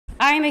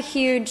I'm a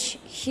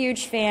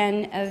huge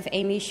fan of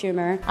Amy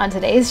Schumer. On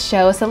today's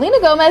show, Selena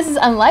Gomez's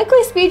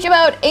unlikely speech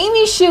about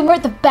Amy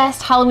Schumer, the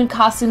best Halloween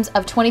costumes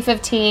of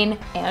 2015,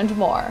 and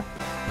more.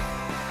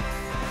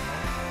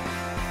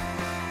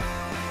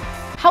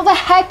 How the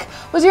heck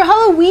was your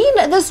Halloween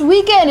this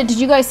weekend? Did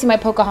you guys see my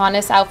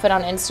Pocahontas outfit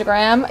on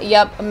Instagram?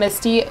 Yep,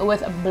 Misty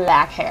with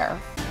black hair.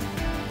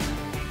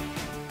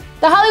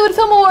 The Hollywood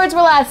Film Awards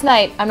were last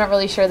night. I'm not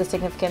really sure the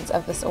significance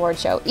of this award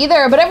show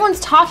either, but everyone's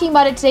talking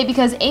about it today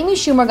because Amy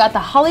Schumer got the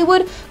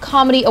Hollywood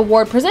Comedy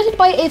Award presented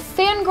by a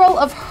fangirl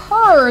of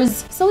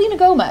hers, Selena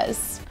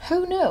Gomez.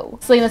 Who knew?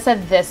 Selena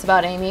said this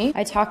about Amy.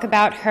 I talk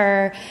about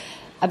her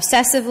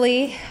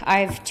obsessively.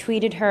 I've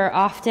tweeted her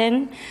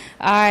often.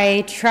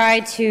 I try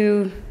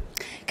to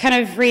kind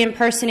of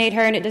re-impersonate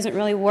her and it doesn't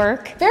really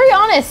work. Very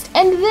honest.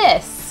 And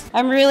this.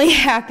 I'm really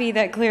happy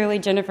that clearly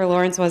Jennifer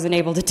Lawrence wasn't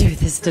able to do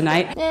this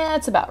tonight. Yeah,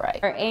 that's about right.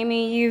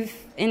 Amy, you've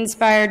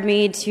inspired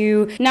me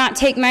to not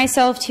take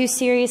myself too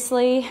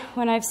seriously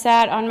when I've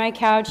sat on my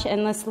couch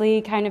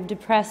endlessly kind of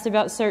depressed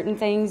about certain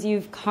things.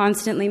 You've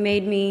constantly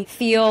made me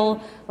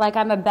feel like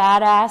I'm a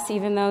badass,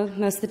 even though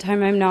most of the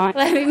time I'm not.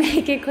 Let me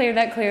make it clear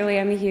that clearly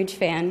I'm a huge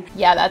fan.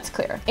 Yeah, that's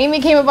clear. Amy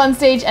came up on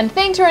stage and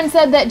thanked her and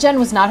said that Jen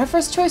was not her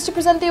first choice to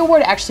present the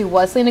award. It actually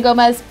was Selena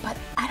Gomez, but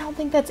I don't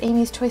think that's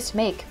Amy's choice to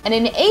make. And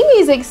in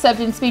Amy's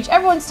acceptance speech,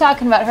 everyone's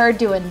talking about her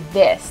doing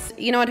this.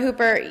 You know what,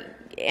 Hooper?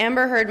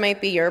 Amber Heard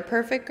might be your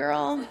perfect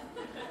girl.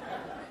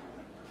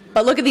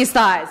 But look at these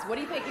thighs. What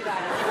do you think you got?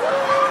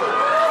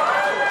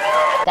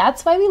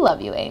 That's why we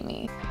love you,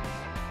 Amy.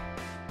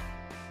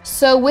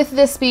 So with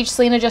this speech,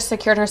 Selena just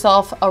secured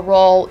herself a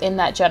role in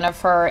that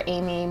Jennifer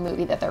Amy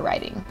movie that they're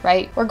writing,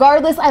 right?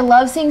 Regardless, I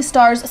love seeing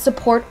stars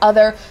support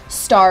other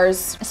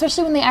stars,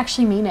 especially when they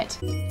actually mean it.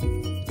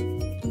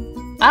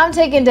 I'm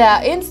taking to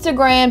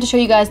Instagram to show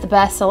you guys the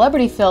best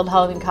celebrity-filled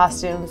Halloween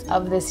costumes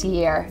of this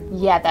year.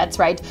 Yeah, that's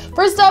right.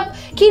 First up,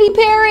 Katy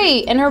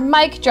Perry and her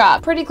mic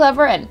drop. Pretty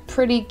clever and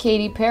pretty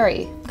Katy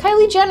Perry.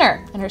 Kylie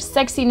Jenner and her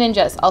sexy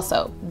ninjas.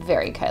 Also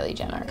very Kylie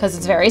Jenner, because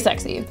it's very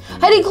sexy.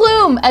 Heidi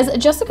Klum as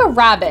Jessica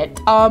Rabbit.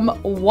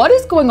 What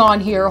is going on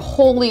here?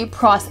 Holy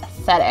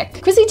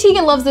prosthetic. Chrissy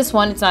Teigen loves this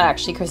one. It's not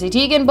actually Chrissy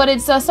Teigen, but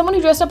it's someone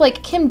who dressed up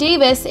like Kim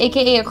Davis,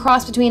 aka a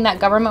cross between that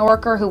government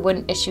worker who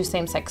wouldn't issue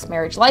same-sex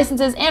marriage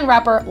licenses and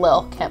rapper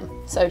Lil Kim.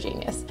 So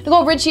genius.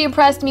 Nicole Richie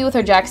impressed me with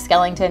her Jack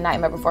Skellington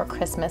Nightmare Before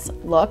Christmas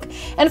look.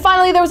 And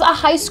finally, there was a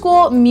High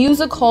School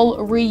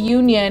Musical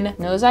reunion.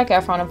 No Zac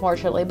Efron,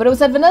 unfortunately, but it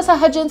was at Vanessa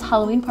Hudgens'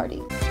 Halloween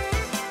party.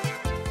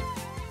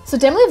 So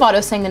Demi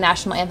Lovato sang the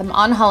national anthem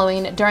on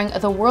Halloween during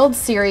the World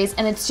Series,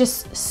 and it's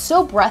just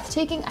so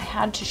breathtaking, I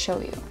had to show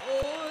you.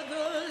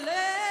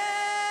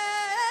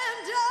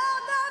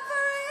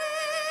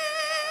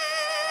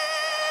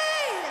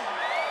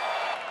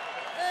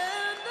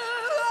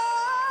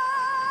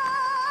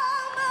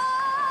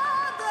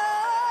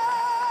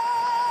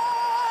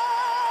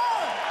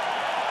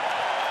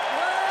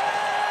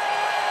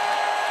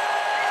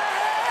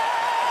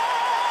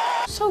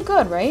 So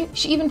good, right?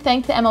 She even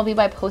thanked the MLB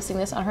by posting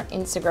this on her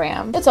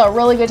Instagram. It's a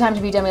really good time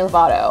to be Demi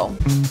Lovato.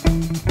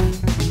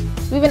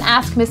 We even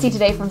asked Missy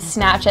today from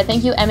Snapchat.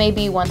 Thank you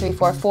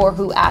MAB1344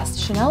 who asked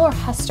Chanel or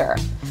Hester?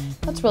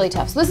 That's really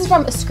tough. So this is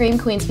from Scream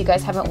Queens if you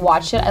guys haven't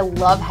watched it. I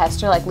love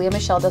Hester. Like Lea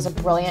Michele does a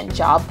brilliant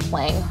job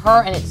playing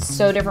her and it's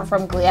so different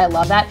from Glee. I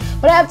love that.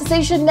 But I have to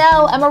say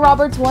Chanel, Emma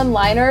Roberts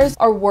one-liners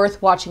are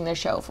worth watching the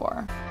show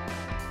for.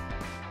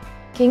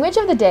 King Witch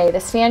of the Day,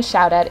 this fan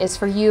shout out is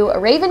for you,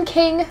 Raven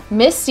King,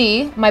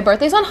 Misty. My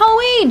birthday's on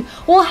Halloween.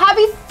 Well,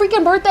 happy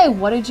freaking birthday.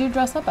 What did you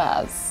dress up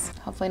as?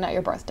 Hopefully not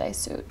your birthday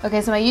suit.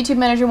 Okay, so my YouTube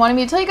manager wanted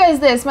me to tell you guys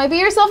this. My Be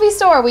Yourselfie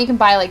store where you can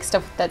buy like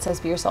stuff that says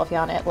Be Yourselfie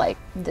on it, like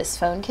this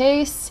phone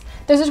case.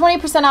 There's a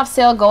 20% off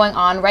sale going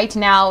on right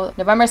now,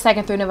 November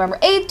 2nd through November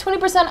 8th,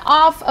 20%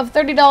 off of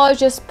 $30.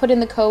 Just put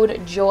in the code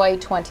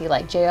JOY20,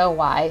 like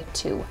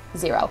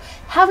JOY20.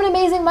 Have an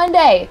amazing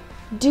Monday.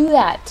 Do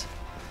that.